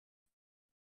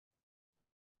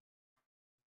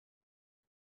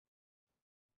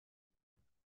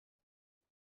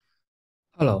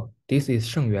Hello, this is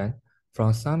Shengyuan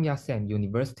from Samyang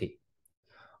University.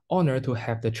 Honored to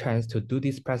have the chance to do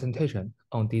this presentation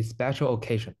on this special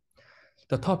occasion.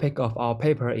 The topic of our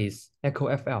paper is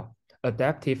EcoFL,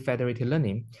 Adaptive Federated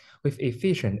Learning with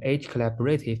Efficient Edge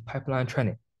Collaborative Pipeline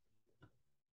Training.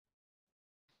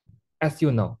 As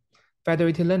you know,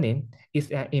 federated learning is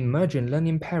an emerging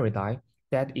learning paradigm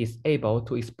that is able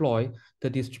to exploit the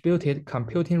distributed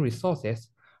computing resources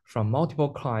from multiple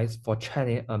clients for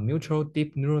training a mutual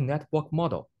deep neural network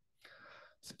model.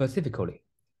 Specifically,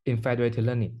 in federated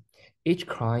learning, each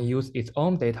client uses its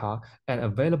own data and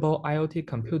available IoT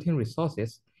computing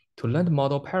resources to learn the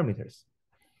model parameters,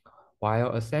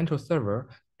 while a central server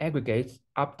aggregates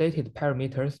updated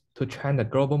parameters to train the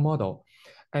global model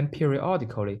and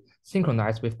periodically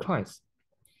synchronize with clients.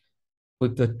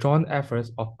 With the joint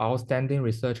efforts of outstanding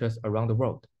researchers around the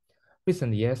world,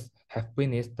 recent years have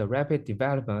witnessed the rapid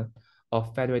development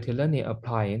of federated learning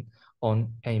applying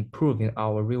on and improving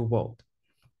our real world.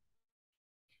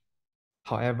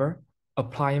 However,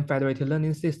 applying federated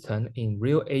learning system in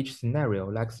real age scenario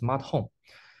like smart home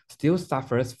still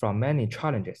suffers from many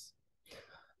challenges.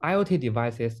 IoT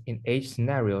devices in edge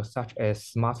scenarios such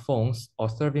as smartphones or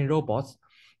serving robots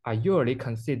are usually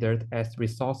considered as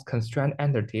resource-constrained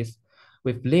entities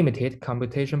with limited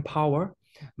computation power,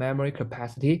 memory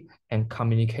capacity, and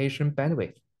communication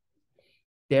bandwidth.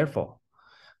 Therefore,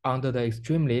 under the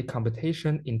extremely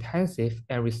computation-intensive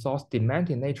and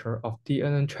resource-demanding nature of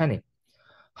DNN training,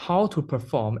 how to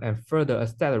perform and further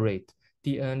accelerate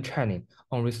DNN training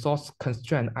on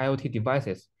resource-constrained IoT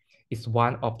devices is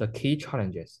one of the key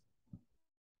challenges.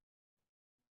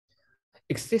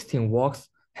 Existing works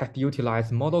have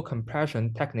utilized model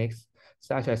compression techniques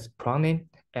such as pruning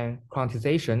and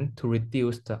quantization to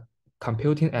reduce the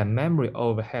computing and memory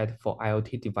overhead for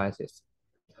IoT devices.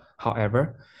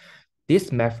 However,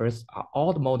 these methods are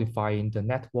all modifying the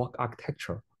network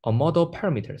architecture or model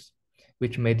parameters,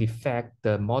 which may affect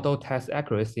the model test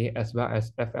accuracy as well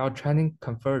as FL training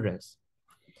convergence.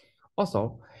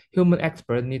 Also, human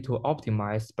experts need to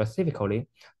optimize specifically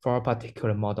for a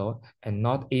particular model and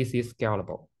not easily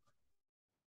scalable.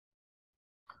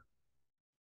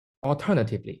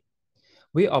 Alternatively,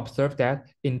 we observe that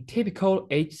in typical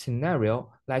edge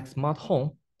scenario like smart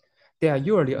home, there are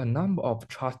usually a number of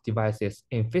trust devices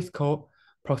in physical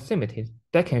proximity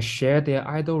that can share their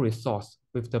idle resource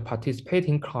with the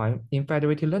participating client in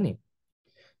federated learning.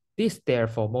 This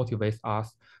therefore motivates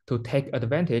us to take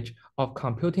advantage of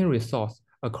computing resource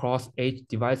across edge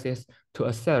devices to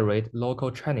accelerate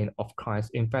local training of clients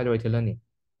in federated learning.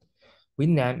 We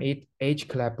name it edge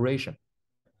collaboration.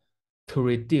 To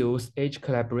reduce edge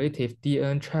collaborative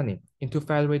DNN training into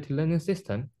federated learning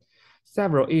system,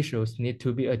 several issues need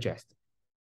to be addressed.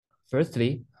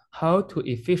 Firstly, how to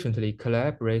efficiently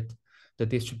collaborate the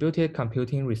distributed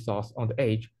computing resource on the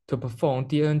edge to perform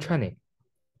DNN training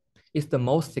is the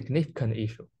most significant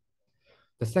issue.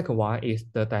 The second one is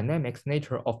the dynamic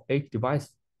nature of edge device.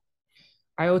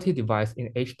 IoT device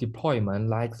in edge deployment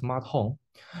like smart home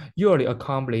usually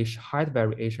accomplish high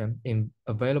variation in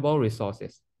available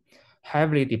resources,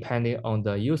 heavily depending on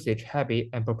the usage habit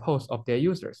and purpose of their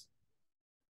users.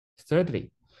 Thirdly,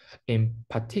 in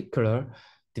particular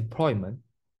deployment,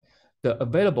 the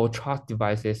available trust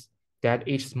devices that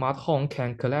each smart home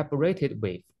can collaborate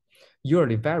with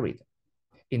usually varied,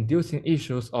 inducing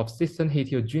issues of system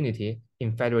heterogeneity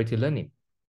in federated learning.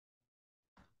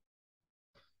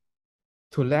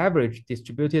 To leverage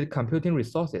distributed computing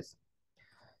resources,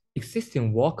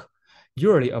 existing work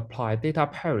usually apply data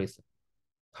parallelism.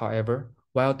 However,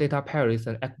 while data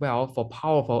parallelism act well for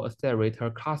powerful accelerator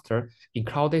cluster in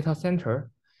cloud data center,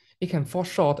 it can fall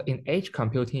short in edge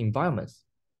computing environments,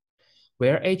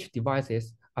 where edge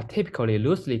devices are typically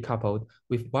loosely coupled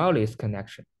with wireless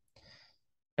connection.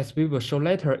 As we will show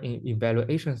later in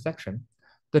evaluation section,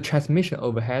 the transmission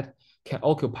overhead can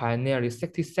occupy nearly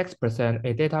 66%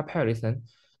 in data parallelism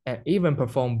and even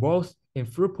perform worse in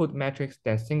throughput metrics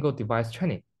than single device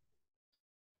training.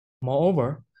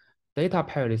 Moreover, data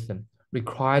parallelism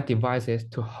requires devices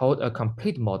to hold a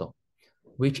complete model,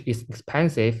 which is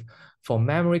expensive for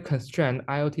memory-constrained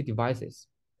IoT devices.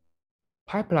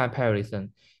 Pipeline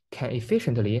parallelism can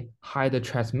efficiently hide the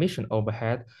transmission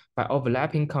overhead by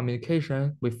overlapping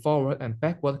communication with forward and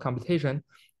backward computation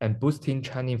and boosting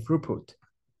training throughput.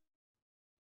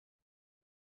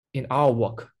 In our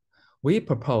work, we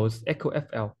propose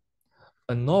EcoFL,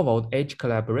 a novel edge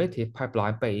collaborative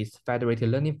pipeline-based federated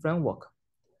learning framework.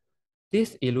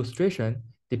 This illustration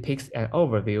depicts an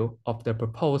overview of the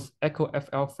proposed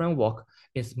EcoFL framework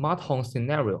in smart home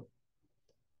scenario.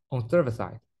 On server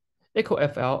side,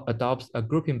 EcoFL adopts a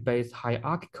grouping-based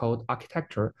hierarchical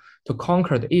architecture to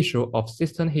conquer the issue of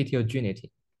system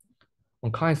heterogeneity.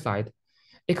 On client side,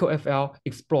 EcoFL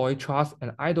exploit trust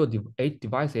and idle edge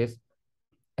devices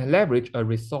and leverage a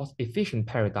resource-efficient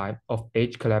paradigm of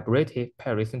edge collaborative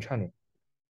parallelism training.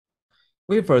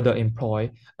 We further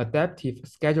employ adaptive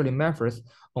scheduling methods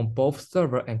on both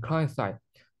server and client side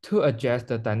to adjust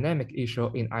the dynamic issue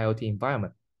in IoT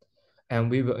environment. And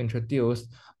we will introduce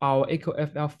our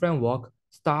EcoFL framework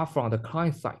start from the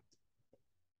client side.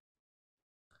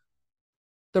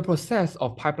 The process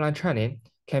of pipeline training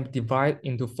can be divided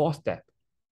into 4 steps.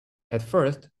 At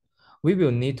first, we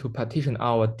will need to partition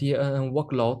our DNN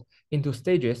workload into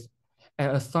stages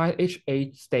and assign each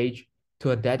stage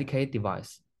to a dedicated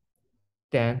device.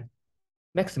 Then,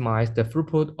 maximize the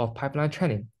throughput of pipeline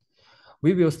training.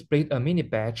 We will split a mini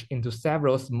batch into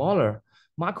several smaller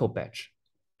micro batch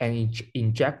and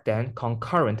inject them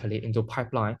concurrently into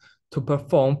pipeline to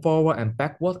perform forward and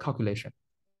backward calculation.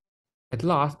 At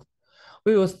last,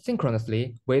 we will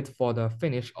synchronously wait for the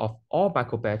finish of all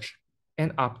micro batch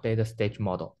and update the stage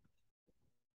model.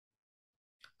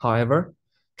 However,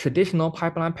 traditional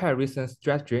pipeline parallelism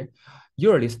strategy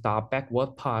usually start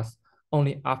backward pass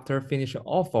only after finishing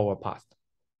all forward pass.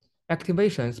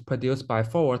 Activations produced by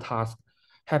forward tasks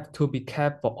have to be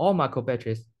kept for all micro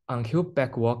batches until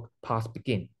backward pass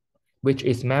begin, which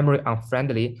is memory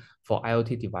unfriendly for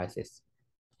IoT devices.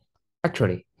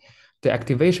 Actually, the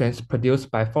activations produced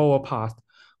by forward pass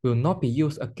will not be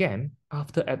used again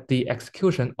after the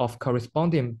execution of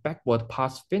corresponding backward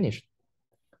pass finished.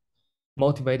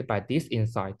 Motivated by this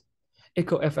insight,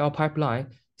 EcoFL pipeline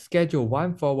schedule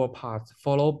one forward pass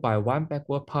followed by one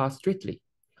backward pass strictly,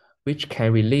 which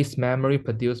can release memory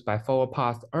produced by forward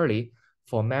pass early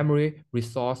for memory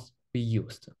resource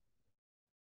reused.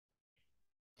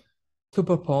 To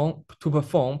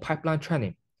perform pipeline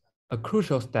training, a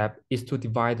crucial step is to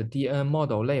divide the DNN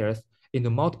model layers into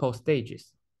multiple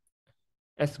stages.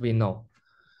 As we know,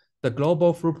 the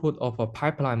global throughput of a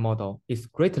pipeline model is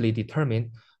greatly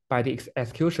determined by the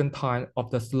execution time of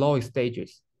the slowest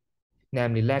stages,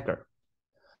 namely lagger.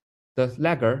 The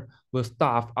lagger will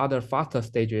starve other faster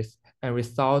stages and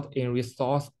result in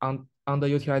resource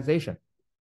underutilization.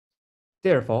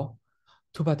 Therefore,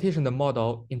 to partition the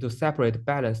model into separate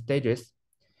balanced stages,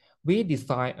 we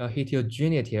design a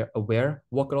heterogeneity-aware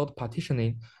workload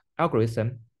partitioning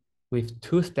algorithm with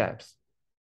 2 steps.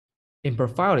 In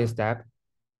profiling step,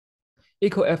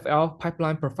 EcoFL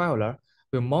pipeline profiler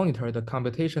will monitor the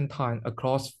computation time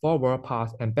across forward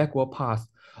pass and backward pass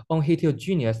on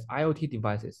heterogeneous IoT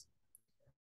devices.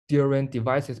 During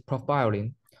devices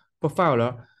profiling,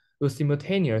 profiler will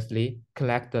simultaneously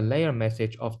collect the layer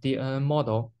message of DNN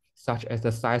model, such as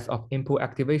the size of input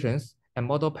activations and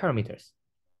model parameters.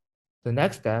 The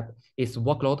next step is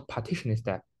workload partitioning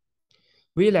step.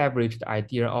 We leverage the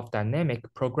idea of dynamic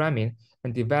programming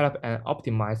and develop an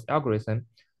optimized algorithm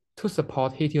to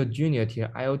support heterogeneity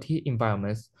IoT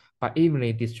environments by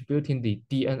evenly distributing the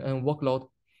DNN workload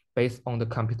based on the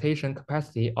computation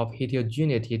capacity of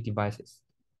heterogeneity devices.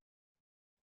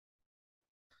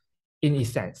 In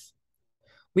essence,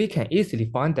 we can easily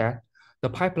find that the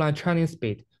pipeline training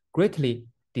speed greatly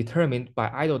determined by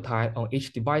idle time on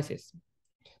each devices,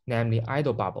 namely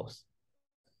idle bubbles.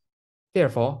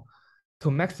 Therefore, to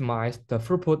maximize the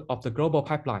throughput of the global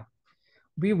pipeline,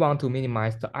 we want to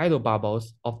minimize the idle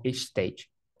bubbles of each stage.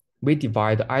 We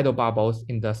divide the idle bubbles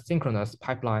in the synchronous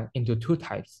pipeline into 2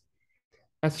 types,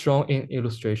 as shown in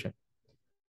illustration.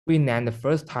 We name the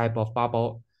first type of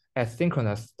bubble as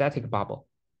synchronous static bubble,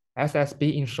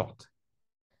 SSB in short.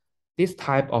 This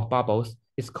type of bubbles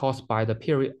is caused by the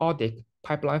periodic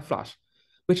pipeline flush,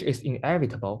 which is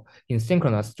inevitable in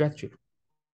synchronous strategy.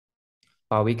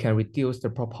 But we can reduce the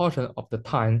proportion of the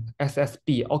time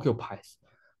SSB occupies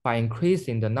by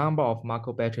increasing the number of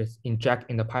macro batches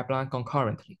injected in the pipeline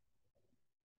concurrently.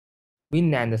 We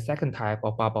name the second type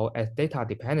of bubble as data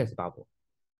dependency bubble,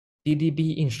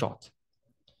 DDB in short.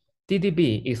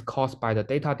 DDB is caused by the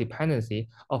data dependency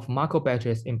of macro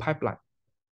batches in pipeline.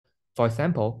 For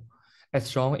example, as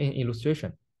shown in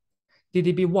illustration,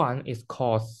 DDB1 is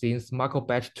caused since macro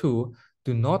batch 2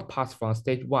 do not pass from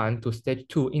stage 1 to stage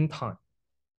 2 in time.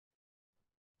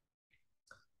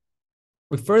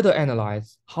 We further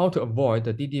analyze how to avoid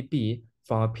the DDB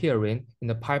from appearing in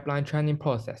the pipeline training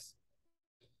process.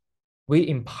 We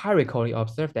empirically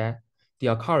observe that the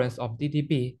occurrence of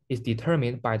DDB is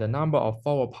determined by the number of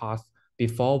forward pass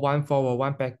before one forward,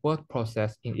 one backward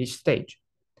process in each stage.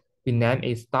 We name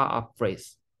it startup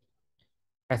phrase.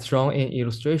 As shown in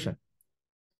illustration,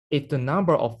 if the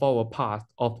number of forward pass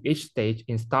of each stage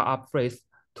in startup phrase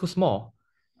too small,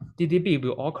 DDB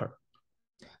will occur,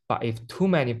 but if too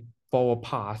many forward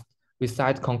paths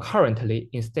reside concurrently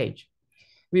in stage,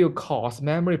 will cause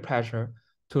memory pressure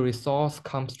to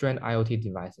resource-constrained IoT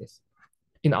devices.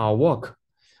 In our work,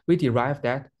 we derived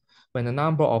that when the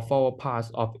number of forward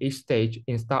paths of each stage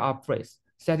in startup phase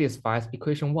satisfies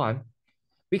equation 1,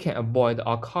 we can avoid the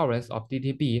occurrence of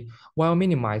DTB while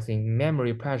minimizing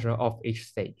memory pressure of each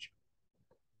stage.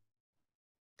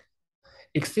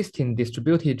 Existing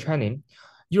distributed training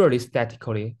usually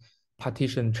statically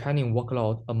partition training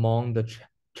workload among the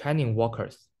training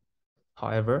workers.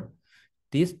 However,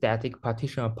 this static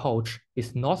partition approach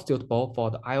is not suitable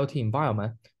for the IoT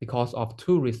environment because of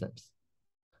two reasons.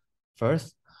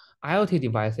 First, IoT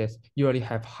devices usually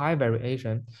have high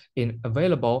variation in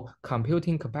available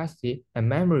computing capacity and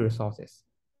memory resources.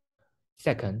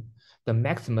 Second, the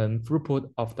maximum throughput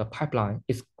of the pipeline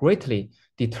is greatly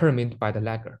determined by the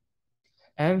lagger,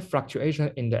 and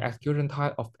fluctuation in the execution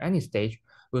time of any stage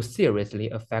will seriously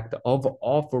affect the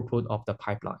overall throughput of the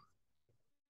pipeline.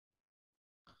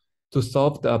 To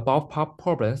solve the above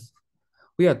problems,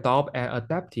 we adopt an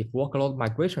adaptive workload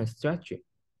migration strategy.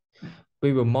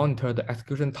 We will monitor the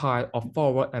execution time of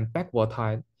forward and backward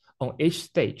time on each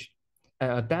stage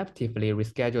and adaptively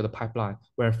reschedule the pipeline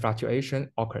when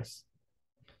fluctuation occurs.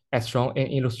 As shown in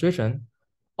illustration,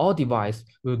 all devices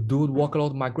will do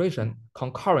workload migration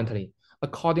concurrently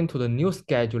according to the new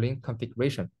scheduling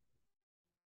configuration.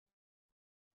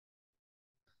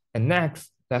 And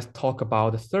next, let's talk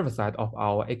about the server side of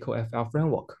our EcoFL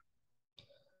framework.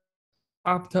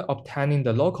 After obtaining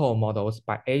the local models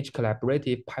by each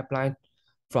collaborative pipeline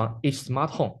from each smart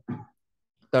home,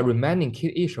 the remaining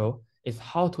key issue is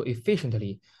how to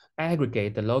efficiently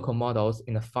aggregate the local models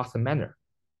in a faster manner.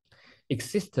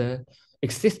 Existing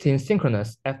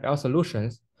synchronous FL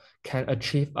solutions can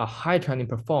achieve a high training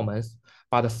performance,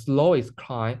 but the slowest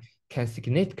client can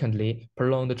significantly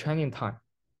prolong the training time.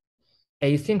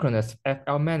 Asynchronous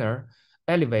FL manner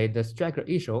elevates the straggler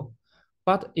issue,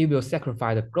 but it will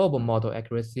sacrifice the global model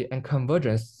accuracy and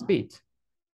convergence speed.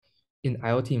 In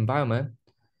IoT environment,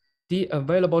 the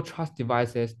available trust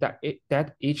devices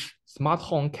that each smart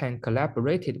home can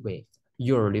collaborate with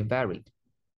usually varied,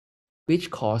 which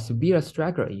cause severe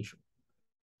straggler issue.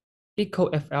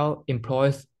 EcoFL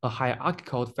employs a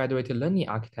hierarchical federated learning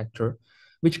architecture,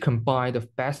 which combines the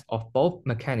best of both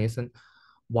mechanisms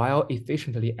while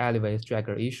efficiently elevating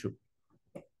straggler issue.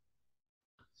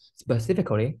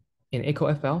 Specifically, in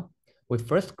EcoFL, we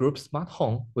first group smart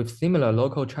home with similar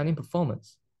local training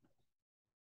performance.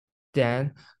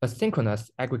 Then, asynchronous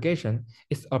aggregation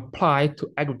is applied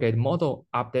to aggregate model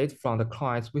updates from the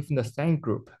clients within the same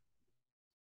group.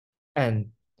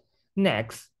 And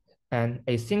next, an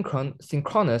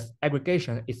asynchronous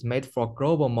aggregation is made for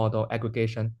global model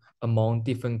aggregation among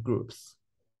different groups.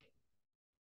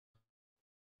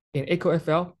 In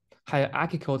EcoFL,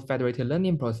 hierarchical federated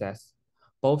learning process,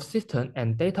 both system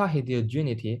and data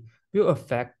heterogeneity will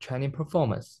affect training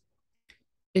performance.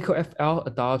 EcoFL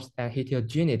adopts a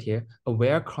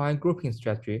heterogeneity-aware client grouping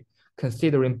strategy,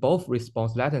 considering both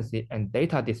response latency and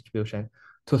data distribution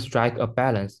to strike a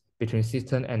balance between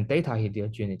system and data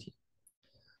heterogeneity.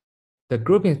 The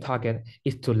grouping target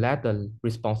is to let the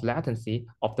response latency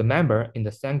of the member in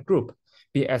the same group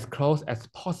be as close as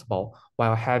possible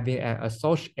while having an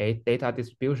associated data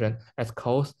distribution as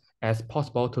close as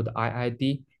possible to the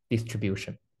IID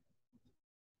distribution.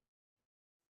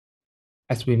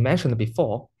 As we mentioned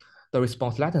before, the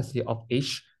response latency of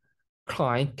each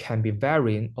client can be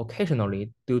varying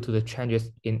occasionally due to the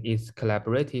changes in its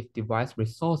collaborative device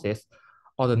resources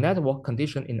or the network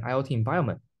condition in IoT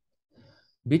environment,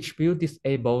 which will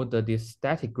disable the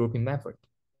static grouping method.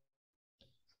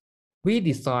 We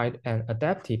designed an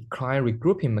adaptive client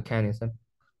regrouping mechanism.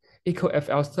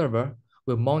 EcoFL server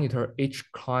will monitor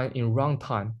each client in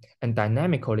runtime and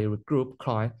dynamically regroup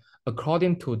clients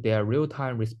according to their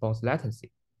real-time response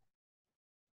latency.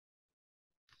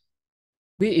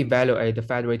 We evaluate the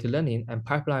federated learning and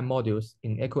pipeline modules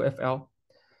in EcoFL,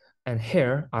 and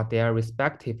here are their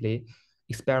respectively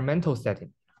experimental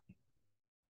settings.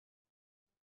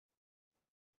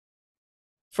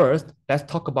 First,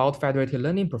 let's talk about federated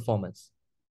learning performance,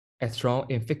 as shown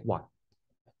in Fig 1.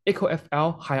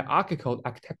 EcoFL hierarchical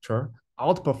architecture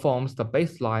outperforms the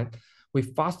baseline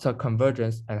with faster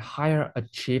convergence and higher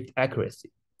achieved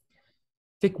accuracy.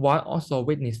 Fig 1 also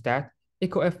witnessed that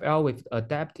EcoFL with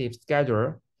adaptive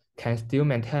scheduler can still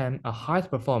maintain a high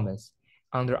performance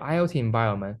under IoT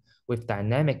environment with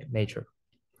dynamic nature.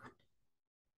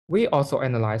 We also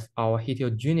analyzed our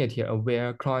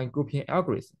heterogeneity-aware client grouping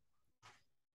algorithm.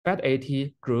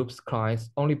 FedAT groups clients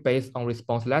only based on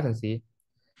response latency,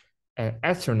 and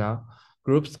external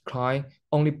groups decline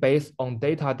only based on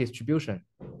data distribution.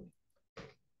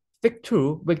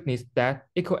 Fig2 witnessed that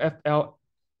EcoFL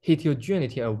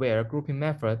heterogeneity-aware grouping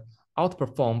method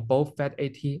outperform both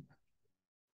Federated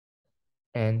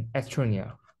and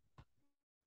Estonia.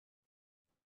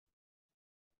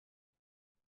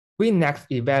 We next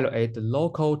evaluate the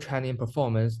local training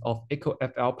performance of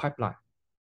EcoFL pipeline.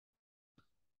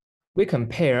 We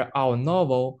compare our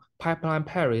novel pipeline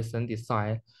parison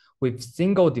design with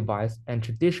single device and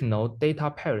traditional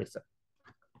data parison.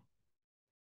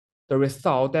 The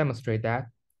result demonstrates that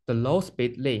the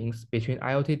low-speed links between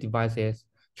IoT devices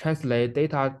translate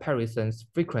data parison's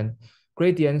frequent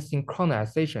gradient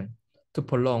synchronization to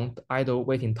prolonged idle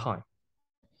waiting time,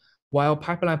 while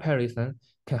pipeline parison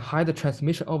can hide the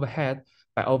transmission overhead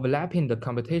by overlapping the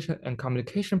computation and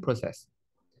communication process.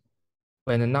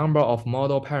 When the number of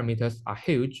model parameters are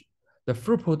huge, the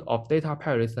throughput of data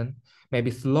parison may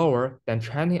be slower than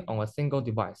training on a single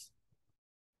device.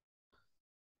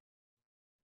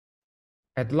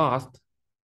 At last,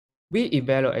 we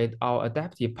evaluate our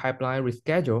adaptive pipeline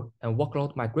reschedule and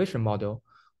workload migration model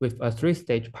with a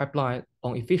three-stage pipeline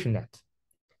on EfficientNet,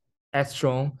 as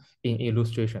shown in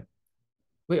illustration.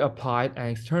 We applied an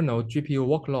external GPU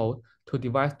workload to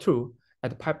device 2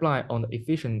 at the pipeline on the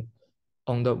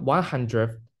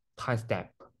 100th timestamp.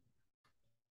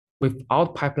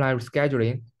 Without pipeline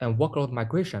rescheduling and workload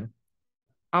migration,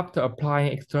 after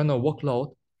applying external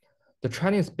workload, the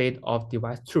training speed of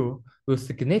device 2 will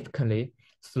significantly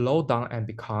slow down and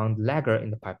become laggard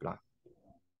in the pipeline.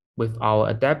 With our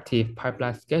adaptive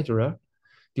pipeline scheduler,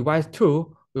 device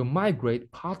 2 will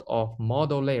migrate part of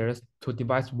model layers to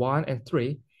device 1 and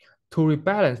 3 to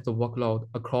rebalance the workload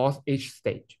across each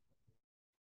stage.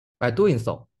 By doing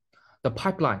so, the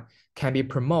pipeline can be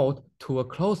promoted to a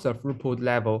closer throughput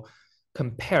level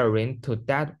comparing to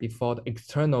that before the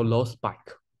external load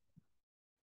spike.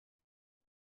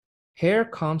 Here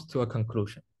comes to a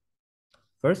conclusion.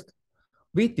 First,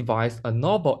 we devised a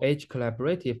novel edge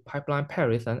collaborative pipeline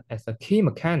parison as a key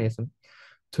mechanism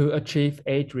to achieve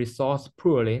edge resource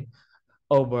pooling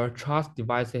over trust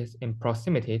devices in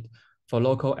proximity for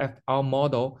local FL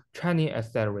model training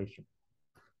acceleration.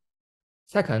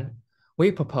 Second,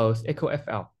 we propose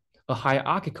EcoFL, a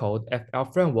hierarchical FL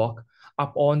framework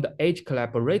upon the edge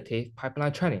collaborative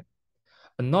pipeline training.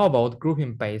 A novel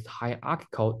grouping-based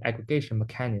hierarchical aggregation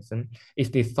mechanism is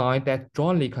designed that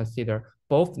jointly consider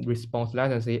both response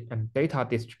latency and data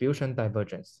distribution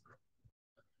divergence.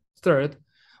 Third,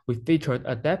 we featured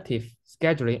adaptive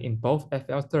scheduling in both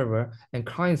FL server and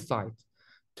client side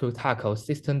to tackle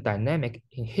system dynamic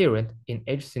inherent in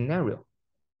edge scenario.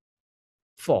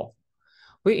 Fourth,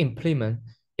 we implement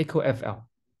EcoFL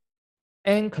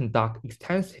and conduct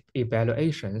extensive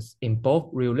evaluations in both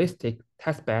realistic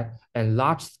testbed and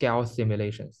large-scale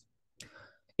simulations.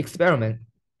 Experimental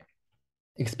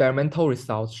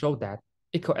results show that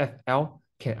EcoFL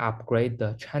can upgrade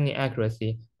the training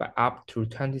accuracy by up to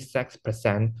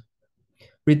 26%,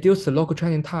 reduce the local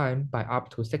training time by up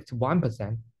to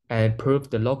 61%, and improve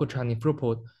the local training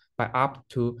throughput by up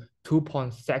to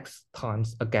 2.6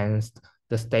 times against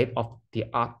the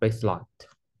state-of-the-art baseline.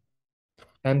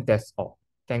 And that's all.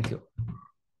 Thank you.